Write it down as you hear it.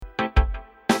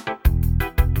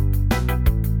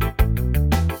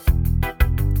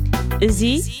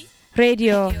إزي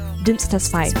راديو دمس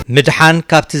تسفاي مدحان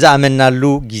كابت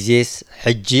زامنالو جيزيس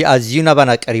حجي أزيونا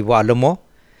بنا قريبو علمو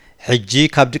حجي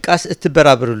كابدقاس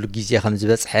اتبرابرلو جيزي خمز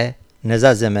بصحه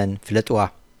نزا زمن فلطوا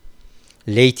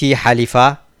ليتي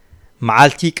حليفة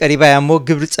معالتي قريبا يامو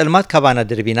قبر صلمات كابانا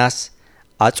دربيناس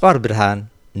اصوار برهان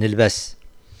نلبس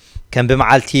كان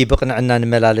بمعالتي بقنعنا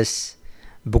نملالس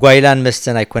بغايلان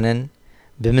مستن ايكونن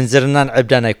بمنزرنا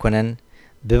عبدان ايكونن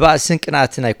بباسن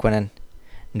قناتنا ايكونن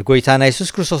نغويتانا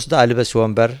يسوس كريستوس دا لبس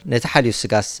ومبر نتحاليو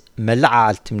سغاس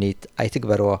ملعا التمنيت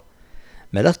ايتغبروا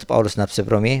ملخت باولوس نفس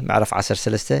برومي معرف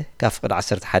 13 كافقد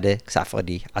 11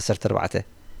 كسافقدي 14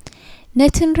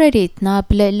 نتن ريديتنا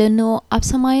بلعلنو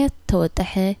أبسمايات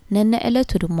توتحه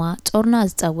ننقلتو دما تورنا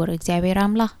زتصور اكزابير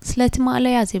عملا سلاتما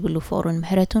عليا زيبلو فورون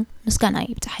محرتون مسكانا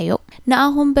يبتحيو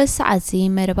ناهم بس عزي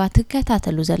مربات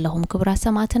كتاتلو زلهم كبرا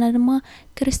سماتنا دما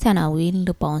كريستياناوين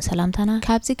لباون سلامتنا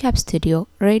كابزي كاب ستوديو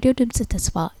راديو دمس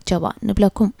تسفا جبا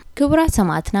نبلكم كبرا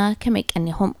سماتنا كميك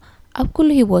انيهم أب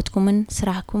كل هيوتكم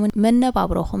سرحكم من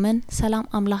نبابرخم سلام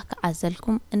أملاك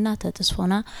عزلكم إن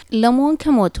تتصفونا لمون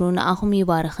كموترون أهم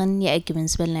يبارخن يأجبن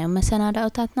زبلنا يوم سنة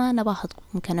دعوتاتنا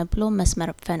نباحتكم كنبلو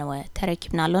مسمر فنوى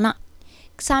تركبنا لنا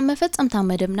كسام مفت أمتى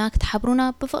مدبنا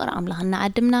كتحبرونا بفقر أملاهن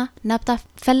عدمنا نبتا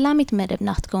فلامي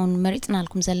مدبنا تكون مريتنا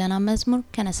لكم زلنا مزمور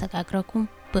كنسك أقرأكم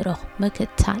بروح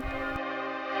مكتال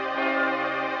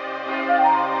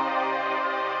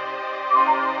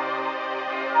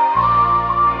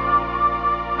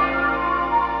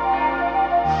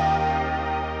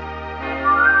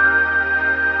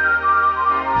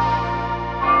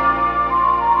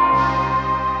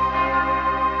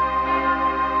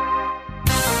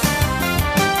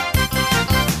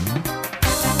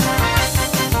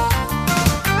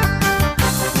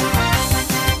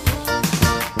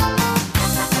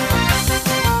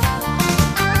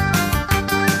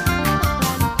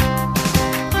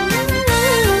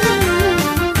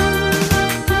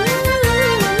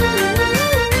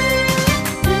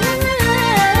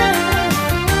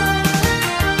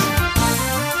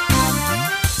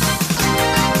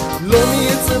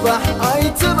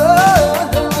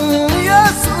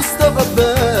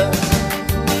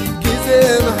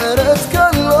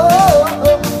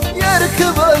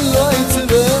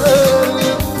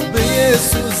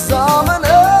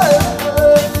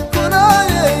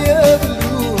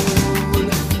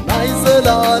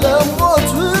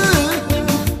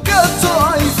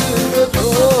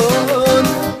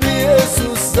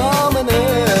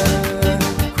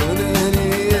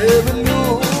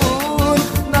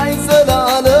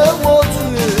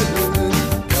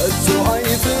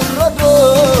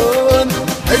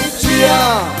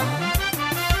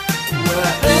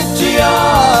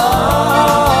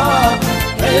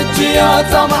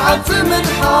طمعت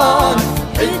منحان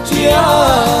حجيا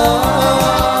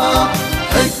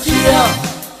حجيا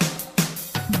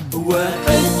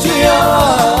وحجيا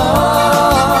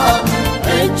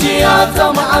حجيا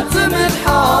طمعت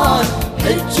منحان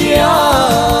حجيا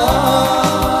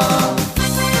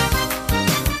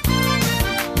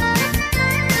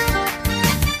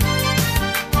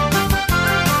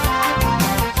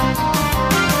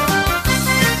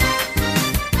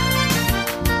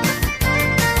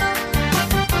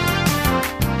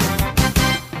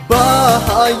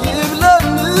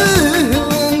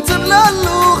يبلن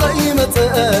تبلالو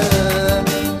غيمته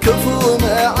كفو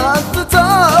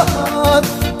معدتات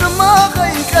دما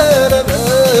غي كربه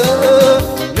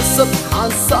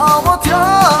للسبحان صامت يا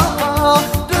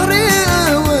دري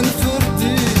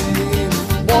وانفردين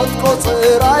موت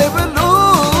قطر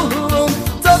عيبلون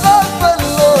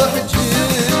تغفلو حجي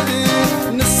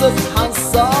للسبحان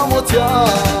صامت يا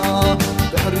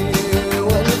بحري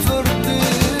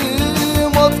وانفردين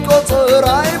موت قطر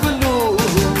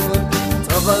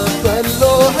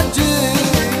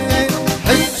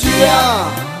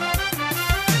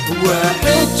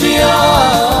وحجيا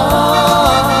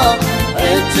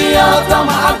حجيا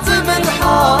طمعت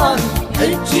منحان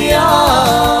حجيا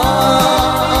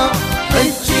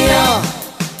حجيا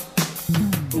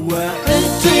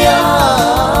وحجيا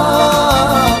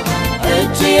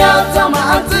حجيا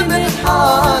طمعت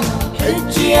منحان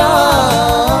حجيا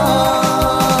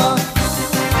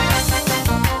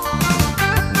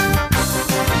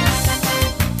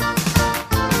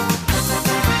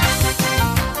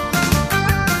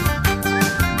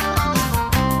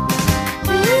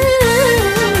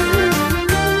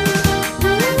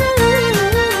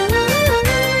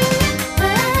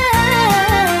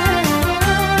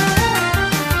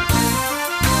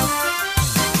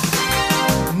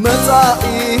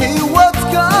متاعي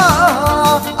واتكا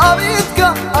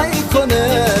أبيتك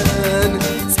أيكونن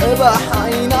صباح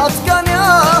عينات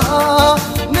كانيا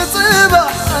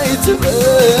نصبح عيتب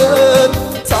يغل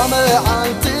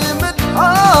سامعانت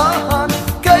مدحان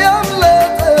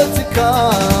كيملتك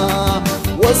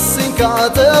وسنك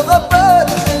تغبر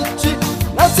حجي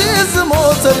نسيز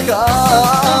موتك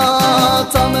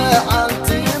سامعانت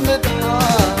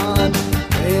مدحان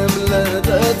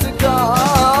كيملتك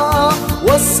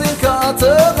وسنك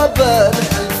تغبر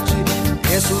حجي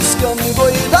يسوس كم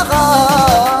قيدها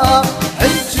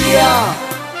حجيا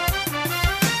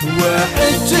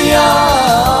وحجيا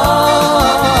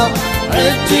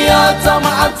حجيا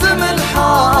طمعت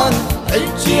ملحان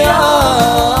حجيا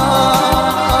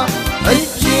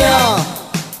حجيا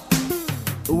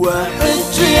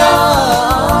وحجيا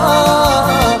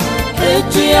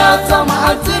حجيا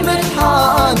طمعت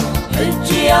ملحان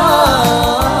حجيا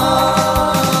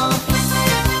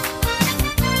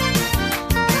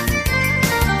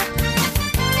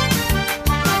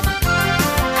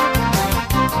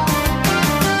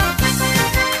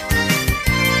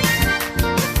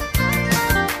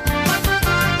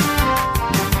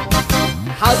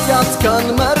حيات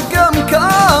كان مرقم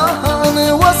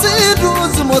كان وسيد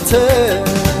وزمته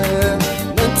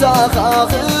من تاخاخ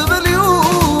باليو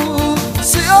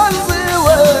سيال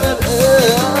زوار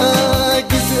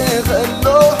كزي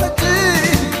خلو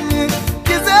حجي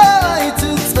كزي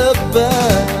تتصبى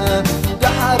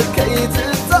دحر كي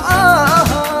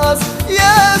تتعاس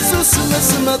يسوس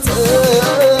مسمته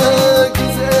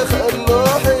كزي خلو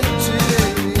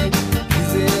حجي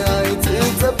كزي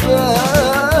تتصبى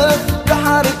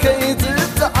كي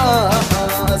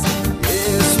تتعاس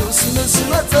يسوس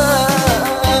مسمته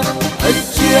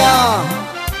حجيا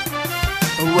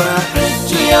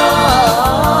وحجيا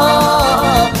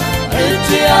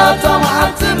حجيا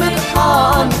طمعت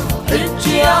ملحان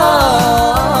حجيا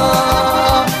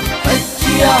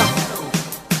حجيا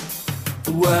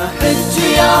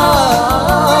وحجيا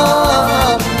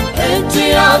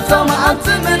حجيا طمعت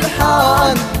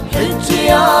ملحان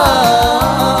حجيا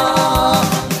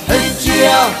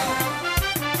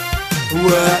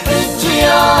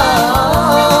وحجيا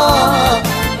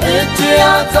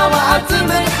حجيا طمعت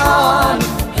ملحان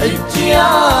حجيا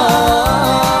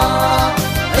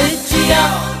حجيا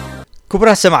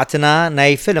كبرى سمعتنا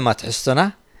ناي فيلمات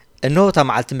حستنا انه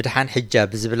طمعت مدحان حجاب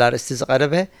بزبلار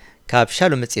استزقربه كاب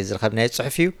شالو مصي زرخبنا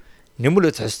يصحفيو نملو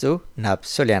تحستو ناب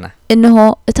سوليانا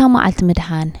انه طمعت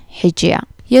مدحان حجيا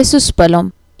يسوس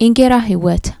بلوم انجرا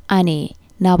هيوت اني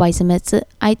ناباي زمت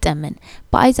ايتامن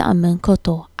باي زامن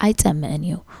كوتو ايتامن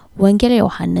يو وانجيل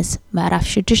يوحنس معرف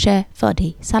 6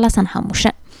 فدي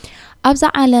 35 ابز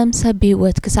عالم سبي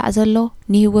وت كسع زلو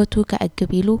نيوتو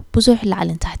كاقبيلو بزح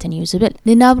لعلن تحتن يزبل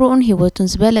لنابرون هيوتن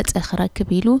زبلت اخرا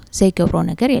كبيلو زي قبرو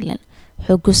نجر يلن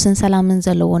حقوسن سلامن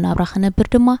زلو نابرا خنبر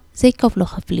دما زي كفلو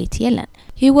خفليت يلن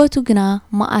هيوتو جنا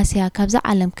ما اسيا كابز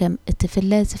عالم كم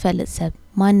اتفله زفلت سب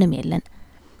ما نم يلن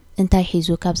انتي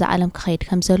حيزو كابز عالم كخيد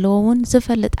كم زلوون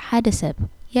زفلت حاد سب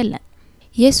يلن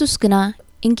يسوس جنا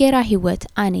انجيرا هيوت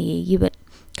اني يبل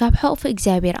كاب حقف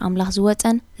اغزابير املاح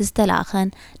زوتن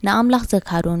زتلاخن ناملاح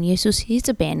زكارون يسوس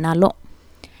يصبينا لو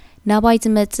ناباي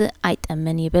زمت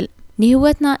ايتامن يبل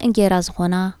نهوتنا انجيرا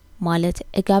زخونا مالت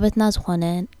اغابتنا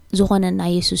زخوننا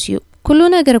يسوس يو كلو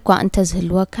ነገር እኳ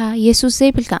እንተዝህልወካ ኢየሱስ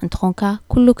ዘይብልካ እንትኾንካ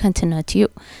ኩሉ ከንትነትዩ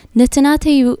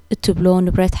ነትናተዩ እትብሎ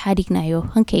ንብረት ሓዲግናዮ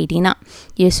ክንከይዲና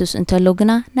ኢየሱስ እንተሎ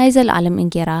ግና ናይ ዘለዓለም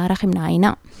እንጌራ ረኺብና ኢና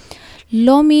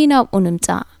ሎሚ ናብኡ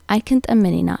ንምፃእ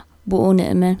ኣይክንጠመን ኢና ብኡ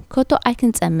ንእመን ኮቶ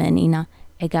ኣይክንፀመን ኢና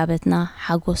ዕጋበትና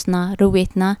ሓጎስና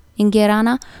ርዌትና እንጌራና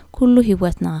ኩሉ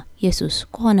ህይወትና ኢየሱስ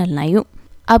ክኾነልና እዩ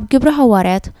ኣብ ግብረ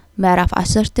ሐዋርያት ምዕራፍ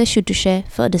 16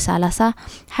 ፍቅዲ 30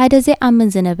 ሓደ ዘይኣምን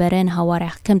ዝነበረን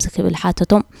ሐዋርያ ከም ዝክብል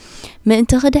ሓተቶም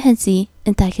ምእንቲ ክድሕንሲ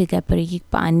እንታይ ክገብር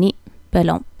ይግባኣኒ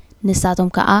በሎም ንሳቶም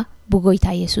ከዓ ብጎይታ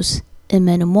ኢየሱስ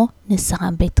እመንሞ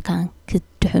ንስኻን ቤትካን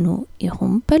ክትድሕኑ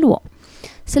ኢኹም በልዎ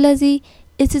ስለዚ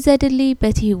እቲ ዘድሊ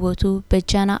በቲ ህይወቱ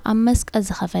በጃና ኣብ መስቀል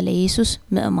ዝኸፈለ ኢየሱስ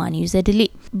ምእማን እዩ ዘድሊ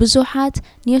ብዙሓት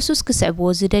ንኢየሱስ ክስዕብዎ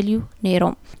ዝደልዩ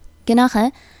ነይሮም ግናኸ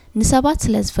ንሰባት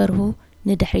ስለዝፈርሁ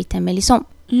ንድሕሪ ተመሊሶም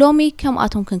ሎሚ ከም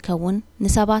ኣቶም ክንከውን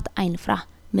ንሰባት ኣይንፍራህ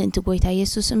ምእንቲ ጎይታ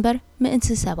ኢየሱስ እንበር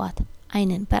ምእንቲ ሰባት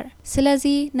ኣይንንበር ስለዚ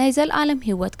ናይ ዘለዓለም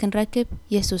ህይወት ክንረክብ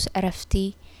ኢየሱስ ዕረፍቲ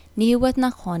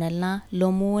ንህይወትና ክኾነልና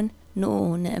ሎሙውን ንኡ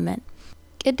ንእመን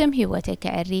ቅድም ህይወተይ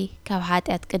ክዕሪ ካብ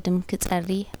ሓጢኣት ቅድም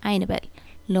ክፀሪ ኣይንበል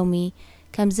ሎሚ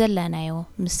ከም ዘለናዮ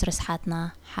ምስ ርስሓትና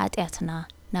ሓጢኣትና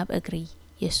ናብ እግሪ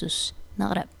ኢየሱስ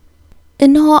ነቕረብ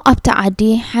እንሆ ኣብታ ዓዲ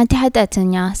ሓንቲ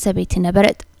ሓጢኣተኛ ሰበይቲ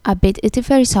ነበረት ኣብ ቤት እቲ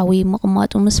ፈሪሳዊ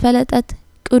መቕማጡ ምስ ፈለጠት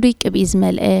ቅዱይ ቅብኢ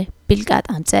ዝመልአ ብልቃጥ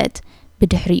ኣምፀት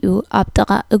ብድሕሪኡ ኣብ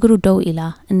ጥቓ እግሩ ደው ኢላ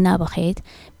እናበኸየት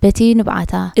በቲ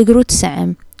ንብዓታ እግሩ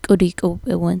ትስዕም ቅዱይ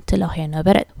ቅብኢ እውን ትለኽዮ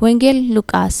ነበረት ወንጌል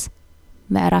ሉቃስ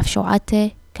ምዕራፍ 7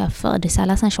 ካብ ፍቕዲ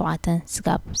 37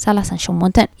 ስጋብ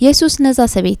 38 ኢየሱስ ነዛ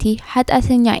ሰበይቲ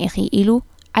ሓጢአተኛ ኢኺ ኢሉ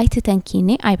ኣይትተንኪኒ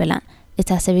ኣይበላን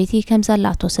እታ ሰበይቲ ከም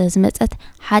ዘላቶ ዝመፀት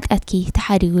ሓጢአትኪ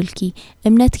ተሓዲጉልኪ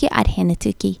እምነትኪ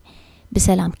ኣድሄነትኪ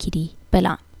ብሰላም ኪዲ በላ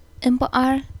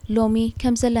እምበኣር ሎሚ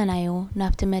ከም ዘለናዮ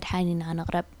ናብቲ መድሓኒና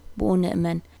ንቕረብ ብኡ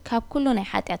ንእመን ካብ ኩሉ ናይ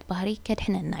ሓጢአት ባህሪ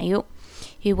ከድሕነና እዩ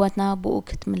ህይወትና ብኡ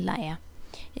ክትምላእ እያ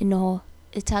እንሆ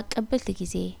እታ ቀበልቲ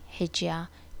ግዜ ሕጅያ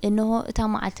እንሆ እታ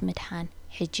መዓልቲ መድሓን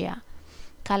ሕጅያ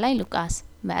ካላይ ሉቃስ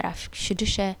ምዕራፍ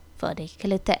 6 ፍቕዲ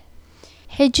 2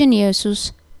 ሕጅን ኢየሱስ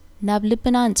ናብ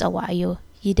ልብና እንፀዋዕዮ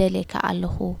ይደልየካ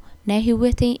ኣለኹ ናይ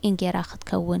ህይወተይ እንጌራ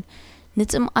ክትከውን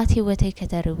ንጽምኣት ህይወተይ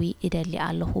ከተርዊ ይደሊ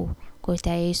ኣለኹ ጎይታ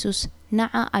ኢየሱስ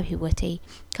ንዓ ኣብ ህይወተይ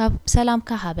ካብ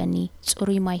ሰላምካ ሃበኒ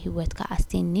ጽሩይ ማይ ህይወትካ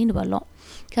ኣስቴኒ ንበሎ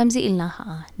ከምዚ ኢልና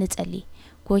ኸኣ ንጸሊ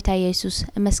ጎይታ ኢየሱስ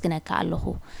እመስግነካ ኣለኹ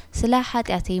ስለ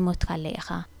ሓጢአተይ ሞትካለይ ኢኻ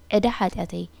ዕዳ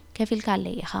ሓጢአተይ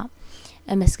ከፊልካለይ ኢኻ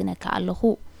እመስግነካ ኣለኹ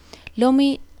ሎሚ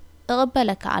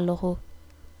እቕበለካ ኣለኹ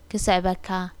ክስዕበካ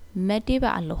መዲበ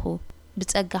ኣለኹ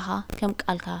ብጸጋኻ ከም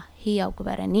ቃልካ ህያው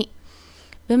ግበረኒ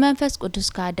ብመንፈስ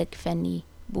ቅዱስካ ደግፈኒ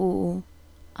ብኡ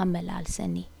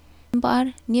ኣመላልሰኒ እምበኣር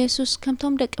ንኢየሱስ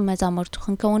ከምቶም ደቂ መዛሙርቱ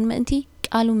ክንከውን ምእንቲ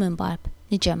ቃሉ ምንባብ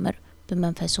ንጀምር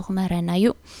ብመንፈሱ ክመህረና እዩ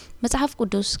መጽሓፍ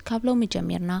ቅዱስ ካብ ሎሚ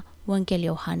ጀሚርና ወንጌል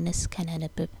ዮሐንስ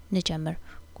ከነነብብ ንጀምር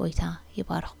ጎይታ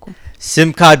ይባርኽኩም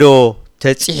ስምካዶ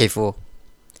ተጽሒፉ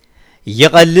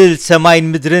የቐልል ሰማይን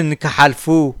ምድርን ከሓልፉ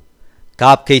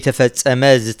ካብ ከይተፈጸመ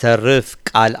ዝተርፍ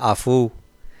ቃል አፉ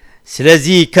ስለዚ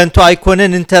ከንቱ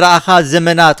ኣይኮነን እንተረኣኻ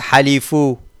ዘመናት ሓሊፉ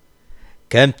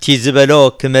ከምቲ ዝበሎ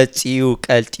ክመጽኡ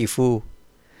ቀልጢፉ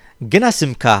ግና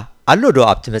ስምካ ኣሎዶ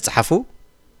ኣብቲ መጽሓፉ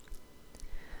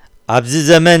ኣብዚ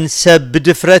ዘመን ሰብ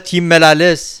ብድፍረት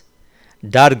ይመላለስ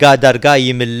ዳርጋ ዳርጋ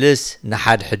ይምልስ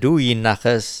ንሓድሕዱ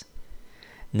ይናኸስ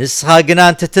ንስኻ ግና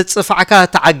እንተተጽፍዓካ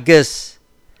ተዓገስ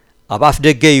ኣብ ኣፍ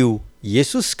ደገዩ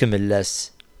ኢየሱስ ክምለስ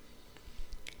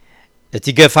እቲ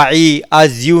ገፋዒ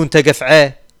ኣዝዩ እንተገፍዐ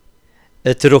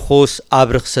እቲ ርኹስ ኣብ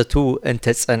ርኽሰቱ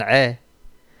እንተጸንዐ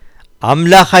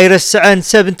ኣምላኽ ኣይረስዐን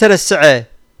ሰብ እንተረስዐ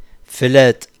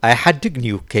ፍለጥ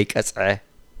ኣይሓድግንዩ ከይቀጽዐ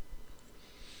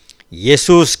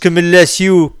ኢየሱስ ክምለስ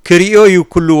እዩ ክሪኦ እዩ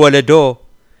ኩሉ ወለዶ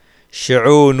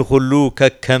ሽዑ ንኹሉ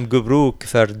ከከም ግብሩ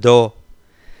ክፈርዶ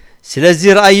ስለዚ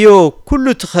ረአዮ ኩሉ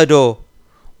ትኸዶ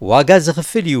ዋጋ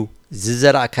ዝኽፍል እዩ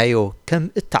ዝዘራእካዮ ከም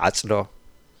እተዓጽዶ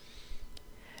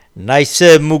ናይ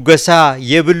ሰብ ሙገሳ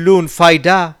የብሉን ፋይዳ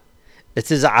እቲ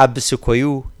ዝዓብስ ኮዩ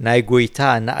ናይ ጎይታ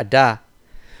ናእዳ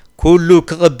ኩሉ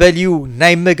ክቕበል እዩ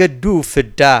ናይ መገዱ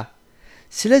ፍዳ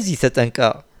ስለዚ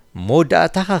ተጠንቀቕ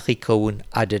መወዳእታኻ ኺከውን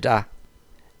ኣደዳ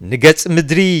ንገጽ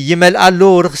ምድሪ ይመልኣሎ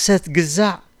ርኽሰት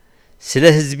ግዛዕ ስለ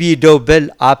ህዝቢ ደውበል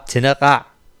ኣብ ትነቓዕ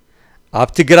ኣብ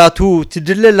ትግራቱ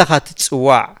ትድለለኻ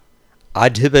ትጽዋዕ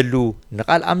ኣድህበሉ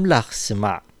ንቓል ኣምላኽ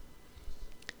ስማዕ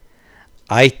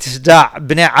ኣይትስዳዕ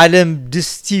ብናይ ዓለም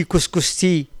ድስቲ ኩስኩስቲ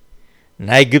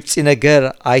ናይ ግብፂ ነገር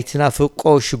ኣይትናፍቆ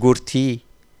ሽጉርቲ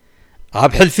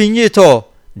ኣብ ሕልፍኝ እቶ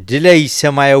ድለይ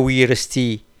ሰማያዊ ርስቲ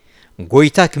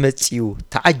ጎይታ ክመጽኡ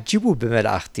ተዓጅቡ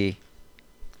ብመላእኽቲ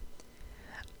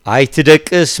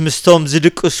ኣይትደቅስ ምስቶም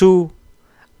ዝድቅሱ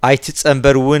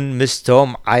ኣይትጸንበርውን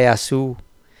ምስቶም ዓያሱ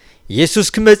ኢየሱስ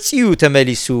ክመጽኡ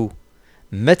ተመሊሱ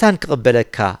መታን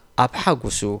ክቕበለካ ኣብ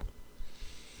ሓጎሱ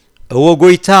እወ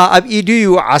ጎይታ ኣብ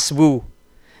ኢድዩ ዓስቡ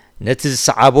ነቲ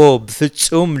ዝሰዓቦ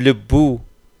ብፍጹም ልቡ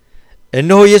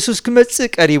እነሆ ኢየሱስ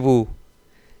ክመጽእ ቀሪቡ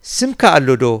ስምካ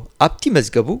ኣሎዶ ኣብቲ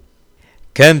መዝገቡ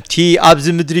ከምቲ ኣብዚ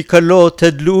ምድሪ ከሎ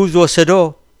ተድልኡ ዝወሰዶ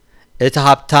እቲ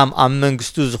ሃብታም ኣብ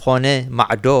መንግስቱ ዝኾነ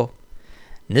ማዕዶ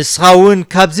ንስኻ እውን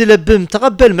ካብዚ ለብም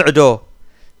ተቐበል ምዕዶ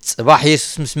ጽባሕ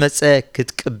ኢየሱስ ምስ መጸ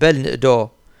ክትቅበል ንእዶ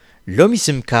ሎሚ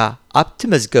ስምካ ኣብቲ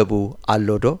መዝገቡ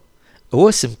ኣሎዶ እወ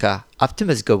ስምካ ኣብቲ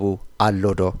መዝገቡ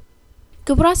ኣሎዶ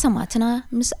ግብራ ሰማዕትና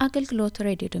ምስ ኣገልግሎት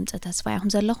ሬድዮ ድምፂ ተስፋ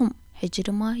ኢኹም ዘለኹም ሕጂ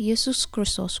ድማ ኢየሱስ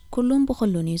ክርስቶስ ኩሉን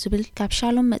ብኩሉን እዩ ዝብል ካብ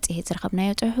ሻሎም መጽሔት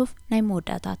ዝረኸብናዮ ጽሑፍ ናይ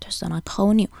መወዳእታ ትሕዝቶና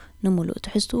ክኸውን እዩ ንምሉእ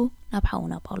ትሕዝትኡ ናብ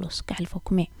ሓውና ጳውሎስ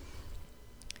ክሕልፈኩም እየ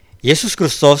ኢየሱስ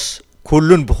ክርስቶስ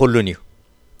ኩሉን ብኩሉን እዩ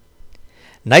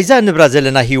ናይዛ ንብራ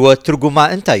ዘለና ህይወት ትርጉማ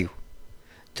እንታይ እዩ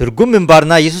ትርጉም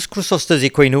ምንባርና ኢየሱስ ክርስቶስ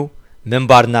ተዘይኮይኑ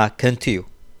ምንባርና ከንቱ እዩ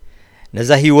ነዛ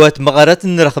ህይወት መቐረት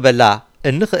እንረኽበላ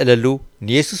እንኽእለሉ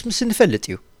ንኢየሱስ ምስ እንፈልጥ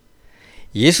እዩ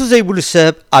ኢየሱስ ዘይብሉ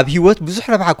ሰብ ኣብ ህይወት ብዙሕ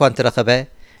ረብሓ እኳ እንተረኸበ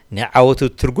ናይ ዓወቱ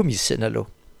ትርጉም ይስእነሉ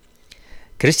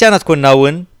ክርስቲያናት ኮንና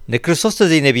እውን ንክርስቶስ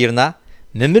ተዘይነቢርና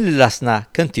ምምልላስና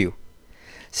ከንቱ እዩ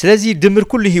ስለዚ ድምር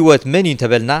ኩሉ ህይወት መን እዩ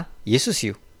እንተበልና ኢየሱስ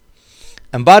እዩ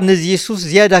እምበር ነዚ ኢየሱስ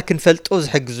ዝያዳ ክንፈልጦ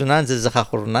ዝሕግዙናን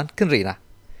ዘዘኻኽሩናን ክንርኢና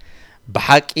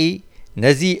ብሓቂ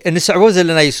ነዚ እንስዕቦ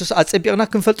ዘለና ኢየሱስ ኣጸቢቕና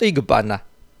ክንፈልጦ ይግባአና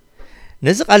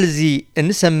ነዚ ቃል እዚ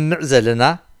እንሰምዕ ዘለና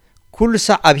ኩሉ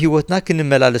ሰዓብ ኣብ ህይወትና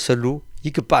ክንመላለሰሉ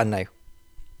ይግባአና እዩ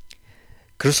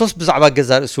ክርስቶስ ብዛዕባ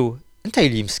ገዛ ርእሱ እንታይ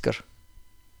ኢሉ ይምስክር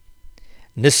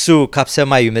ንሱ ካብ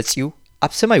ሰማይ መጺኡ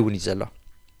ኣብ ሰማይ እውን እዩ ዘሎ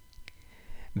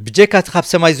ብጀካት ካብ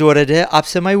ሰማይ ዝወረደ ኣብ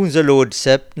ሰማይ እውን ዘሎ ወዲ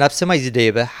ሰብ ናብ ሰማይ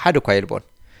ዝደየበ ሓደ እኳ የልቦን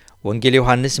ወንጌል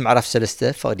ዮሐንስ ምዕራፍ 3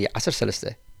 ፈቅዲ 13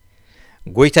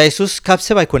 ጎይታ ኢየሱስ ካብ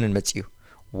ሰማይ ኣይኮነን መጺኡ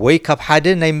ወይ ካብ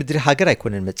ሓደ ናይ ምድሪ ሃገር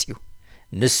ኣይኮነን መጺኡ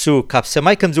ንሱ ካብ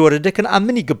ሰማይ ከም ዝወረደ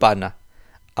ክንኣምን ይግባአና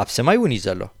ኣብ ሰማይ እውን እዩ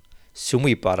ዘሎ ስሙ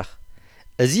ይባረኽ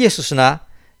እዚ ኢየሱስና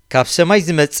ካብ ሰማይ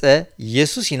ዝመጸ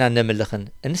ኢየሱስ ኢና ነምልኽን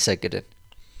እንሰግድን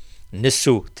ንሱ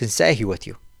ትንሣኤ ህይወት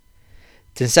እዩ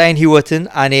ትንሣኤን ህይወትን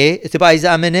ኣነ እቲ በኣይ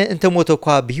ዝኣመነ እንተሞተ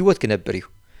እኳ ብህይወት ክነብር እዩ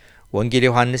ወንጌል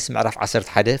ዮሐንስ ምዕራፍ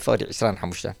 11 ፈቅዲ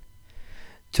 25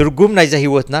 ትርጉም ናይዛ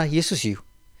ህይወትና ኢየሱስ እዩ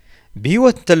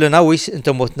ብህይወት እንተለና ወይስ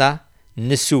እንተሞትና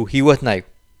ንሱ ህይወትና እዩ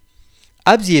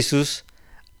ኣብዚ ኢየሱስ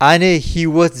ኣነ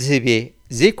ህይወት ዝህቤ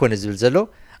ዘይኮነ ዝብል ዘሎ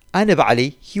ኣነ ባዕለይ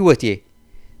ህይወት እየ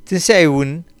ትንሣኤ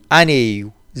እውን ኣነ እዩ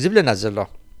ዝብለና ዘሎ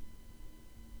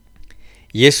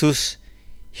ኢየሱስ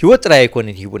ህይወት ጥራይ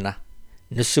ኣይኮነን ሂቡና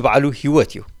ንሱ ባዕሉ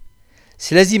ህይወት እዩ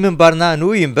ስለዚ ምንባርና ንኡ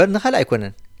እምበር ንኻል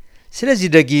ኣይኮነን ስለዚ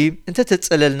ደጊም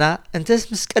እንተተጸለልና እንተ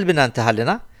ምስ ቀልብና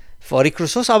እንተሃለና ፍቕሪ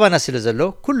ክርስቶስ ኣባና ስለ ዘሎ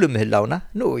ኩሉ ምህላውና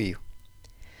ንኡ እዩ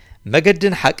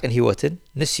መገድን ሓቅን ህይወትን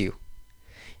ንሱ እዩ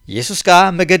ኢየሱስ ከዓ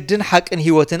መገድን ሓቅን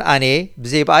ህይወትን ኣነ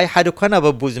ብዘይ በኣይ ሓደ እኳ ናብ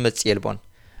ኣቦ ዝመጽእ የልቦን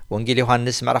ወንጌል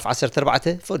ዮሐንስ ምዕራፍ 14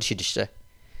 ፈቅዲ 6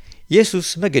 ኢየሱስ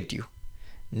መገዲ እዩ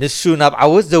ንሱ ናብ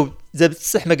ዓወት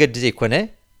ዘብጽሕ መገዲ ዘይኮነ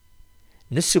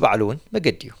ንሱ ባዕሉ እውን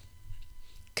መገዲ እዩ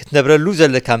ክትነብረሉ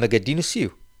ዘለካ መገዲ ንሱ እዩ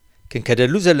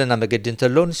ክንከደሉ ዘለና መገዲ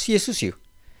እንተሎ ንሱ ኢየሱስ እዩ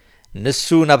ንሱ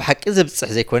ናብ ሓቂ ዘብጽሕ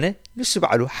ዘይኮነ ንሱ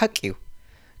ባዕሉ ሓቂ እዩ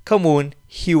ከምኡውን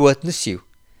ህይወት ንሱ እዩ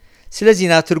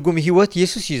ስለዚና ትርጉም ህይወት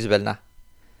ኢየሱስ እዩ ዝበልና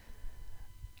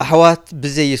ኣሕዋት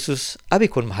ብዘይ ኢየሱስ ኣበይ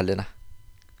ኮን መሃለና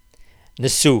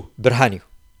ንሱ ብርሃን እዩ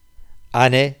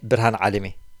ኣነ ብርሃን ዓለም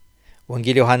እየ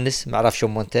ወንጌል ዮሐንስ ምዕራፍ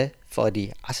 8 ፈቅዲ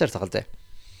 12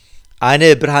 ኣነ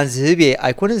ብርሃን ዝህብ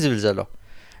ኣይኮነን ዝብል ዘሎ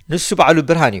ንሱ ባዕሉ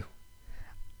ብርሃን እዩ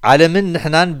ዓለምን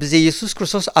ንሕናን ብዘይ ኢየሱስ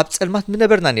ክርስቶስ ኣብ ጸልማት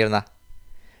ምነበርና ነርና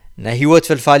ናይ ህይወት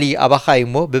ፈልፋሊ ኣባኻ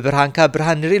እሞ ብብርሃንካ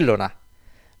ብርሃን ንርኢ ኣሎና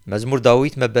መዝሙር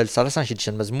ዳዊት መበል 36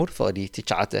 መዝሙር ፈቅዲ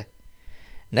 9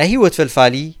 ናይ ህይወት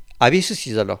ፈልፋሊ ኣብ ኢየሱስ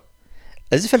እዩ ዘሎ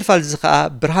እዚ ፈልፋሊ እዚ ከዓ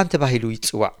ብርሃን ተባሂሉ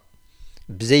ይጽዋዕ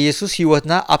ብዘይ ኢየሱስ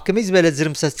ህይወትና ኣብ ከመይ ዝበለ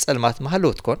ዝርምሰት ጸልማት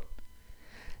መሃለወት ኮን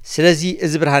ስለዚ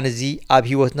እዚ ብርሃን እዚ ኣብ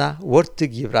ህይወትና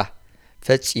ወርትግ ይብራህ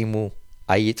ፈጺሙ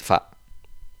ኣይጥፋእ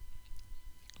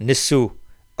ንሱ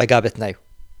ዕጋበትና እዩ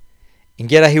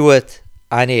እንጌራ ህይወት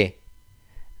ኣነ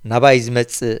ናባይ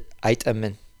ዝመጽእ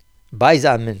ኣይጠምን ባይ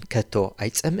ዝኣምን ከቶ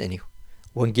ኣይጸምእን እዩ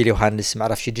ወንጌል ዮሐንስ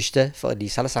ምዕራፍ 6 ፈቅዲ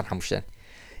 35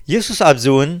 ኢየሱስ ኣብዚ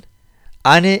እውን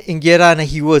ኣነ እንጌራ ናይ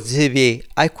ህይወት ዝህብ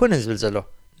ኣይኮነን ዝብል ዘሎ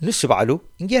ንሱ ባዕሉ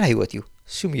እንጌራ ህይወት እዩ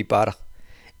ስሙ ይባረኽ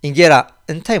እንጌራ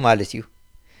እንታይ ማለት እዩ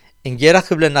እንጌራ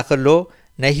ክብለና ከሎ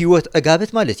ናይ ህይወት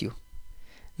ዕጋበት ማለት እዩ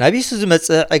ናብ ኢየሱስ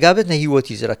ዝመጽእ ዕጋበት ናይ ህይወት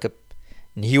እዩ ዝረክብ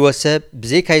ንህይወት ሰብ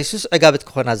ብዘይካ ኢየሱስ ዕጋበት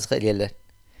ክኾና ዝኽእል የለን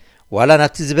ዋላ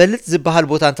ናብቲ ዝበልጥ ዝበሃል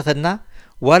ቦታ እንተኸድና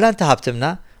ዋላ እንተሃብተምና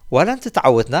ዋላ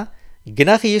እንተተዓወትና ግና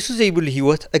ኢየሱስ ዘይብሉ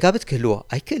ህይወት ዕጋበት ክህልዎ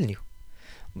ኣይክእልን እዩ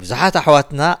ብዙሓት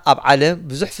ኣሕዋትና ኣብ ዓለም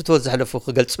ብዙሕ ፍትወት ዘሕለፉ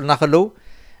ክገልጹልና ከለዉ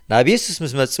ናብ ኢየሱስ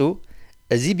ምስ መጹ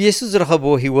እዚ ብኢየሱስ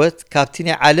ዝረኸብዎ ህይወት ካብቲ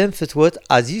ናይ ዓለም ፍትወት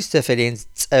ኣዝዩ ዝተፈለየን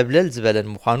ጸብለል ዝበለን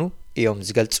ምዃኑ እዮም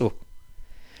ዝገልጹ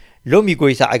ሎሚ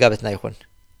ጎይታ ዕጋበትና ይኹን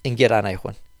እንጌራና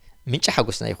ይኹን ምንጭ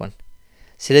ሓጎስና ይኹን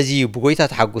ስለዚ ብጎይታ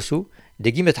ተሓጎሱ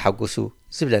ደጊመ ተሓጎሱ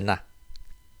ዝብለና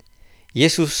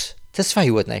ኢየሱስ ተስፋ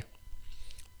ህይወትና እዩ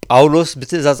ጳውሎስ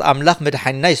ብትእዛዝ ኣምላኽ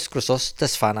መድሓኒና ኢየሱስ ክርስቶስ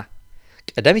ተስፋና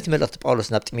ቀዳሚት መልእኽቲ ጳውሎስ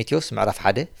ናብ ጢሞቴዎስ ምዕራፍ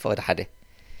 1 ፈቅዲ 1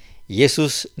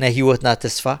 ኢየሱስ ናይ ህይወትና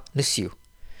ተስፋ ንሱ እዩ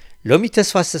ሎሚ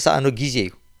ተስፋ ዝተሳእኖ ግዜ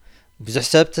እዩ ብዙሕ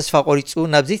ሰብ ተስፋ ቆሪጹ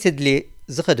ናብ ዘይተድልየ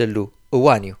ዝኸደሉ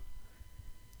እዋን እዩ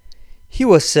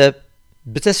ህይወት ሰብ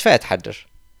ብተስፋ ይተሓድር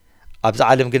ኣብዚ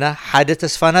ዓለም ግና ሓደ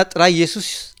ተስፋና ጥራይ ኢየሱስ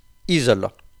እዩ ዘሎ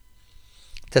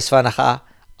ተስፋና ከዓ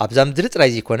ኣብዛ ምድሪ ጥራይ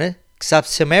ዘይኮነ ክሳብ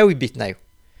ሰማያዊ ቤትና እዩ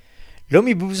ሎሚ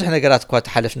ብብዙሕ ነገራት እኳ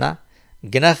ተሓልፍና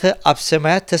ግናኸ ኣብ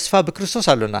ሰማያት ተስፋ ብክርስቶስ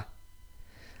ኣሎና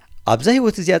ኣብዛ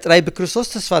ህይወት እዚኣ ጥራይ ብክርስቶስ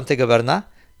ተስፋ እንተገበርና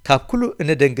ካብ ኩሉ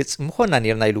እንደንግጽ ምኾንና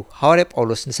ነርና ኢሉ ሐዋርያ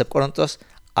ጳውሎስ ንሰብ ቆሮንጦስ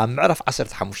ኣብ ምዕራፍ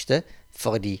 15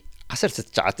 ፈቅዲ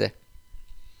 19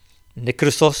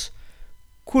 ንክርስቶስ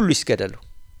ኩሉ ይስገደሉ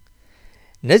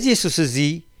ነዚ ኢየሱስ እዚ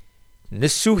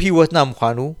ንሱ ህይወትና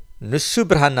ምዃኑ ንሱ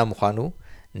ብርሃንና ምዃኑ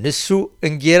ንሱ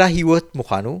እንጌራ ህይወት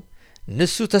ምዃኑ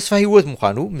ንሱ ተስፋ ህይወት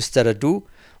ምዃኑ ምስ ተረዱ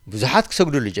ብዙሓት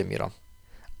ክሰግዱሉ ጀሚሮም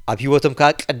ኣብ ህይወቶም ከዓ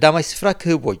ቀዳማይ ስፍራ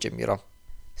ክህብዎ ጀሚሮም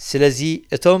ስለዚ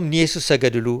እቶም ንኢየሱስ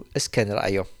ሰገድሉ እስከ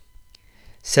ንርአዮም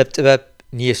ሰብ ጥበብ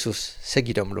ንየሱስ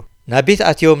ሰጊዶምሉ ናቤት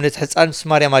ኣትዮም ነቲ ሕፃን ምስ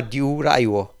ማርያም ኣዲኡ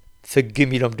ረኣይዎ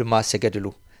ፍግም ኢሎም ድማ ሰገድሉ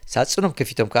ሳጽኖም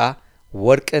ከፊቶም ከዓ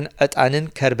ወርቅን ዕጣንን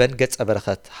ከርበን ገጸ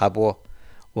በረኸት ሃብዎ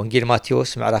ወንጌል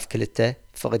ማቴዎስ ምዕራፍ 2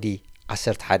 ፍቕዲ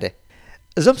 11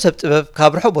 እዞም ሰብ ጥበብ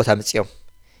ካብ ርሑቕ ቦታ መጽዮም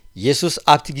ኢየሱስ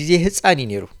ኣብቲ ግዜ ህፃን እዩ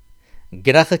ነይሩ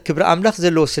ግና ክብሪ ኣምላኽ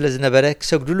ዘለዎ ስለ ዝነበረ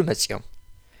ክሰግድሉ መጽዮም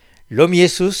ሎም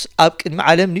ኢየሱስ ኣብ ቅድሚ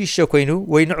ዓለም ንእሽቶ ኮይኑ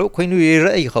ወይ ንዑ ኮይኑ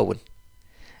ይረአ ይኸውን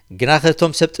ግና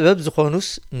ቶም ሰብ ጥበብ ዝኾኑስ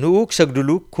ንኡ ክሰግድሉ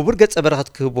ክቡር ገጸ በረኸት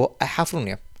ክህቦ ኣይሓፍሩን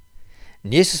እዮም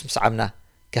ንኢየሱስ ምስ ዓምና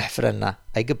ከሕፍረና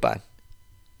ኣይግባእን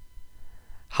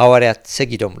ሐዋርያት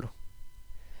ሰጊዶምሉ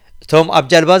እቶም ኣብ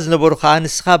ጃልባ ዝነበሩ ከዓ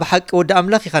ንስኻ ብሓቂ ወዲ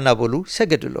ኣምላኽ ኢኻ እናበሉ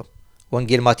ሰገድሎ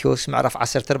ወንጌል ማቴዎስ ምዕራፍ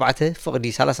 14 ፍቕዲ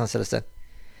 33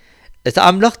 እቲ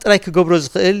ኣምላኽ ጥራይ ክገብሮ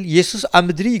ዝኽእል ኢየሱስ ኣብ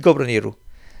ምድሪ ይገብሮ ነይሩ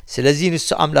ስለዚ ንሱ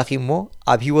ኣምላኽ እሞ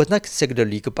ኣብ ህይወትና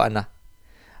ክትሰግደሉ ይግባእና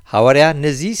ሐዋርያ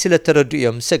ነዚ ስለ ተረዱ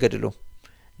እዮም ሰገድሉ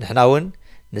ንሕና እውን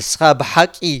ንስኻ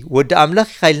ብሓቂ ወዲ ኣምላኽ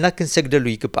ኢኻ ኢልና ክንሰግደሉ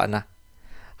ይግባእና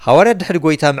ሐዋርያ ድሕሪ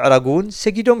ጎይታ ምዕራጉ እውን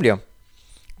ሰጊዶም ልዮም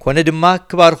ኮነ ድማ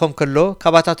ክባርኾም ከሎ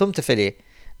ካባታቶም ተፈልየ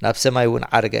ናብ ሰማይ እውን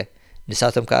ዓረገ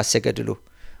ንሳቶም ከዓ ሰገድሉ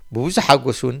ብብዙሕ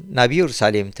ሓጎሱን ናብ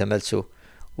ኢየሩሳሌም ተመልሱ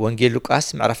ወንጌል ሉቃስ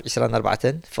ምዕራፍ 24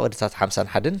 ፍቕድታት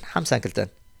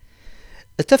 51-52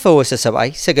 እተፈወሰ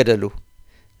ሰብኣይ ሰገደሉ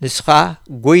ንሱ ከዓ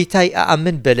ጎይታይ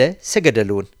ኣኣምን በለ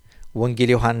ሰገደሉውን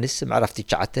ወንጌል ዮሐንስ ምዕራፍ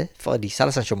 9 ፍቕዲ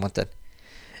 38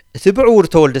 እቲ ብዕውር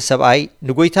ተወልደ ሰብኣይ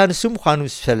ንጎይታ ንሱ ምዃኑ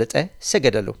ምስ ፈለጠ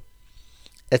ሰገደሉ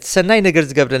እቲ ሰናይ ነገር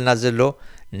ዝገብረልና ዘሎ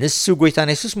ንሱ ጎይታ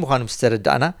ኢየሱስ ምዃኑ ምስ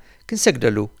ተረዳእና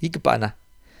ክንሰግደሉ ይግባእና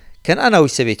ከነኣናዊ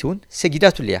ሰበይቲ እውን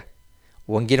ሰጊዳቱሉ እያ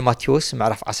ወንጌል ማቴዎስ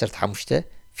ምዕራፍ 15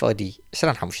 ፍቕዲ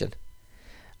 25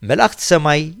 መላእኽቲ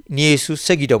ሰማይ ንኢየሱስ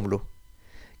ሰጊዶምሉ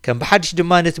ከም ብሓድሽ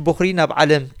ድማ ነቲ በኹሪ ናብ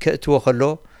ዓለም ከእትዎ ከሎ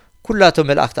ኩላቶም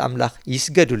መላእኽቲ ኣምላኽ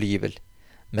ይስገድሉ ይብል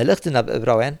መልእኽቲ ናብ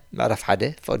ዕብራውያን ምዕራፍ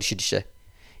 1 ፍቕዲ 6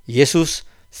 ኢየሱስ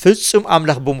ፍጹም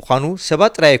ኣምላኽ ብምዃኑ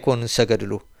ሰባት ጥራይ ኣይኮኑን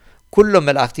ዝሰገድሉ ኩሎም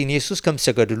መላእኽቲ ንኢየሱስ ከም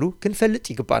ዝሰገድሉ ክንፈልጥ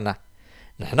ይግባእና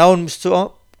ንሕና እውን ምስኦም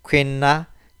ኮይንና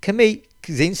ከመይ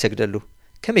ዘይንሰግደሉ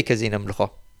ከመይ ከዘይነምልኾ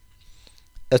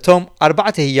እቶም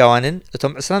 4 ህያዋንን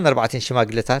እቶም 24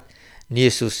 ሽማግለታት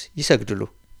ንኢየሱስ ይሰግድሉ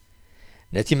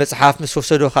ነቲ መጽሓፍ ምስ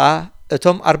ወሰዶ ከዓ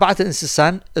እቶም 4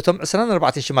 እንስሳን እቶም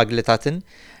 24 ሽማግለታትን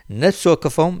ነፍሲ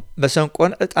ወከፎም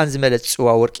መሰንቆን ዕጣን ዝመለጥ ጽዋ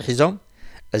ወርቂ ሒዞም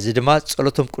እዚ ድማ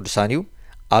ጸሎቶም ቅዱሳን እዩ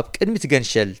ኣብ ቅድሚት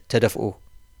ገንሸል ተደፍኡ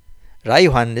ራእይ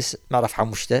ዮሐንስ ምዕራፍ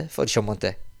 5 ፍቕዲ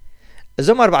 8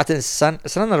 እዞም 4 እንስሳን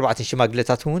 24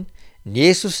 ሽማግለታት እውን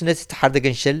ንኢየሱስ ነቲ ተሓርደ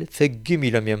ገንሸል ፍግም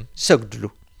ኢሎም እዮም ዝሰግድሉ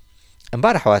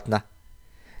እምበር ኣሕዋትና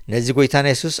ነዚ ጎይታና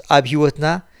ኢየሱስ ኣብ ህይወትና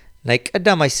ናይ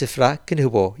ቀዳማይ ስፍራ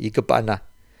ክንህቦ ይግባእና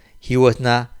ህይወትና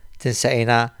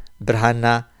ትንሳኤና ብርሃንና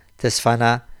ተስፋና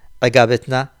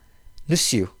ዕጋበትና ንሱ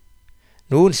እዩ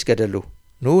ንኡ ንስገደሉ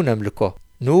ንኡ ነምልኮ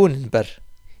ንኡ ንንበር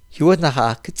ህይወትና ከዓ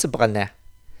ክትጽብቐልና እያ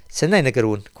ሰናይ ነገር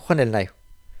እውን ክኾነልና እዩ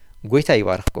ጎይታ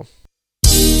ይባርኽኩም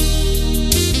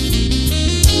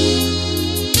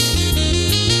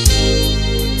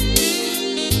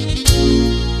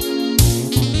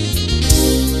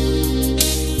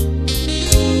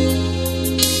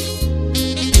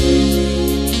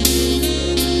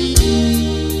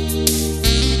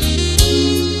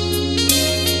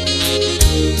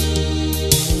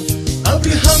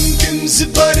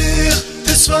زبارخ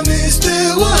تسفى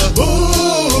مستوابو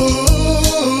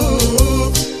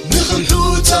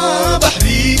نخمحوتا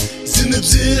بحري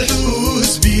زنبزحو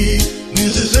هزبي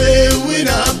نغغوين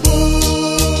عبو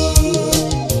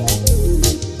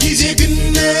يزي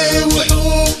قلنا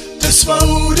وحو تسفى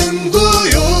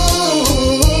ودنقويو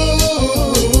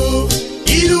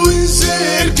إلو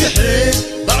نزر قحي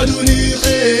بعدو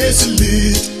نخيس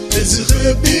الليت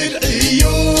تزخبي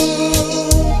العيو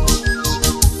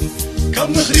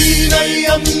كم مخرينا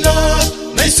يمنا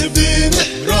ما يسبن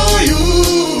حرايو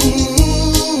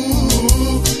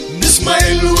نسمع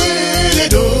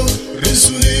الولدو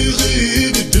رسولي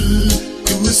غيب الدل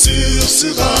كوسخ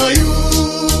صغايو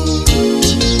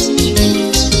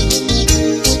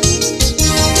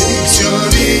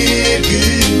اكسيامير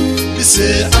قل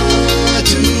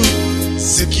بساعاتو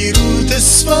سكيرو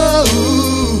تسفاو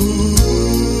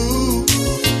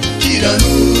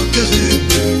كيرانو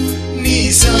كغبر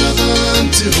نيسا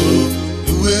غانتهو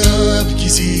واب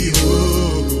كيزيهو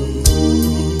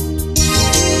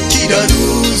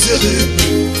كيرانو زغب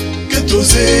كتو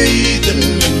زيت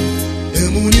اللم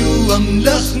امونيو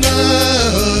املخنا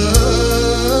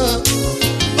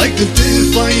ايكل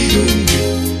تفايلوني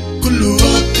كل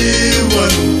وقت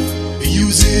وانو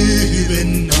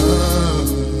يوزهبنا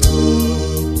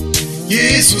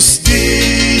يسوس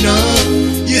دينا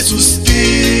يسوس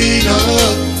دينا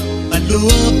Allo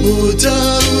Abu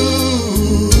Daru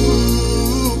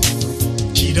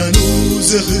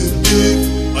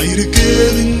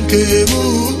አይርከብን ከሙ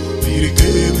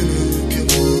አይርከብን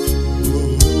ከሙ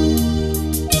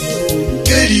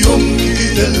ገሊዮም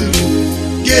ክተልሙ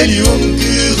ገሊዮም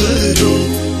ክኸዶ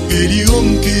ገሊዮም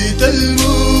ክተልሙ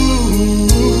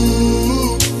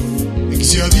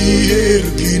እግዚአብሔር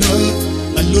ግና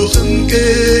አሎኸም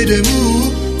ቀደሙ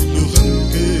አሎኸም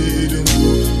ቀደሙ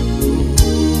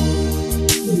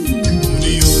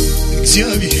እሙንዮ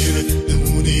እግዚአብሔር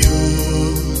እሙንዮ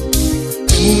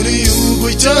እሙንዩ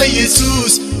ጎይታ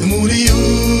ኢየሱስ እሙንዩ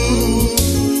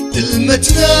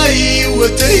ትልመትናይ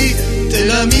ወተይ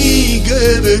ተላሚ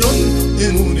ገበሮን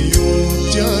እሙንዩ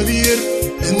እግዚአብሔር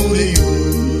እሙንዩ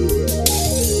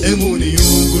እሙንዩ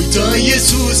ጎይታ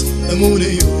ኢየሱስ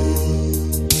እሙንዩ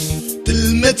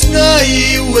ትልመትናይ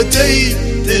ወተይ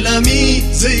ተላሚ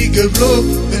ዘይገብሮ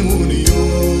እሙንዩ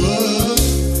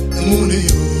እሙንዩ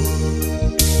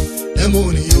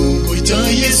እሙንዩ ጎይታ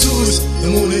ኢየሱስ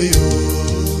እሙንዩ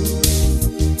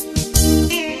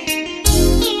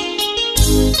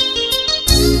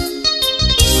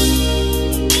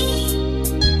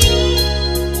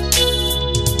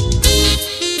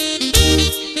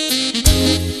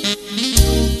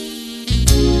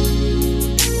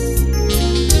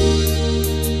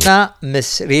ና ምስ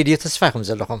ሬድዮ ተስፋይኩም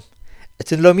ዘለኹም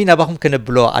እትን ሎሚ ናባኹም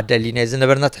ከነብሎ ኣዳሊና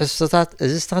ዝነበርና ትሕዝቶታት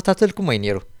እዚ ዝተኸታተልኩም ወይ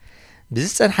ነይሩ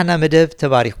ብዝፀንሐና መደብ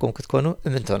ተባሪኽኩም ክትኮኑ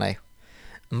እምንተውና እዩ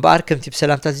እምበኣር ከምቲ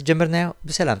ብሰላምታ ዝጀመርናዮ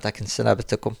ብሰላምታ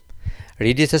ክንሰናበተኩም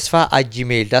ሬድዮ ተስፋ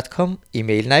 @gmail.com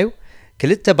ኢሜይልና እዩ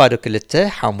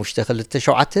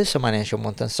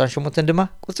 222 ድማ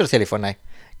ቁፅሪ ቴሌፎንና እዩ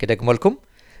ክደግመልኩም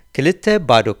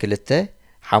 222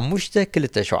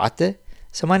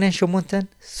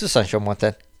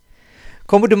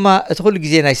 ከምኡ ድማ እቲ ኩሉ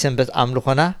ግዜ ናይ ሰንበት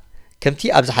ኣምልኾና ከምቲ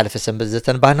ኣብ ዝሓለፈ ሰንበት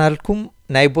ዘተንባህናልኩም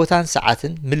ናይ ቦታን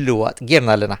ሰዓትን ምልዋጥ ጌርና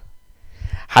ኣለና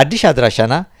ሓድሽ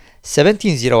ኣድራሻና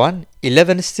 1701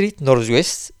 11 ስትሪት ኖርዝ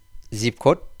ዌስት ዚፕ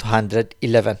ኮድ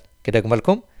 211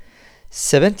 ክደግመልኩም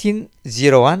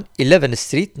 1701 11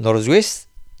 ስትሪት ኖርዝ ዌስት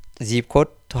ዚፕ ኮድ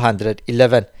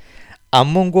 211 ኣብ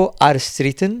መንጎ ኣር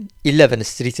ስትሪትን 11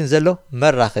 ስትሪትን ዘሎ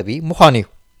መራኸቢ ምዃኑ እዩ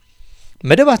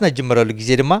መደባትና ጅመረሉ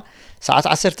ግዜ ድማ ሰዓት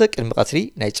 10 ቅድሚ ቀትሪ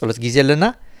ናይ ጸሎት ግዜ ኣለና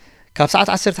ካብ ሰዓት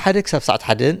 11 ክሳብ ሰዓት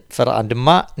 1 ፈረቓን ድማ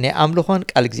ናይ ኣምልኾን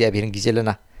ቃል እግዚአብሔርን ግዜ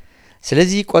ኣለና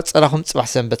ስለዚ ቆጸራኹም ጽባሕ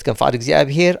ሰንበት ከም ፈቃድ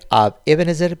እግዚአብሔር ኣብ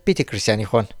ኤበነዘር ቤተክርስትያን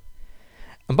ይኾን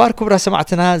እምባር ክቡራ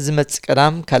ሰማዕትና ዝመጽእ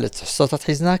ቀዳም ካልኦት ትሕዝቶታት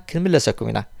ሒዝና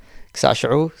ክንምለሰኩም ኢና ክሳብ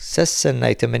ሽዑ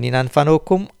ሰሰናይ ተመኒና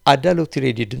ንፋነወኩም ኣዳለውቲ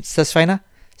ሬድዮ ድምፂ ተስፋይና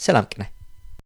ሰላም ቅነ